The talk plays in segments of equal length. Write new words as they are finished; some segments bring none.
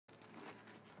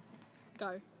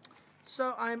Go.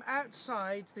 So I'm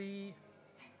outside the...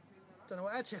 Don't know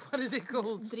what is it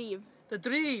called? Driv. The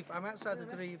Driv. I'm outside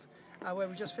the Driv, where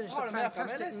we just finished a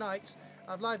fantastic night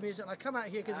of live music. And I come out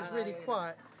here because it's really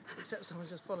quiet, except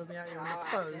someone's just followed me out here on the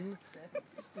phone.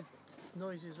 As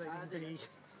noisy as they can be.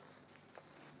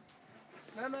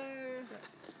 Hello.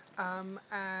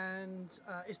 And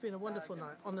it's been a wonderful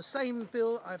night. On the same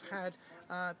bill, I've had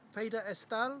Peda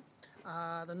Estal,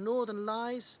 the Northern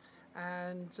Lies,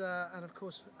 and of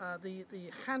course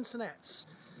the Hansonettes.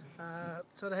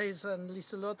 Therese and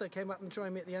Lisa Lotte came up and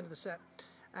joined me at the end of the set,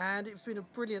 and it's been a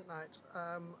brilliant night.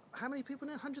 How many people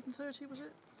in it? 130 was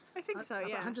it? I think so, About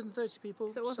yeah. 130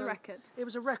 people. So it was a record. It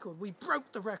was a record. We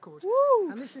broke the record. Woo!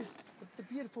 And this is the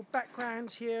beautiful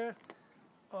background here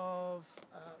of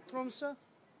Tromso.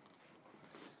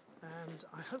 And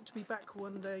I hope to be back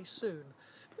one day soon.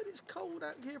 But it's cold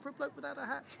out here for a bloke without a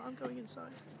hat. I'm going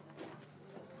inside.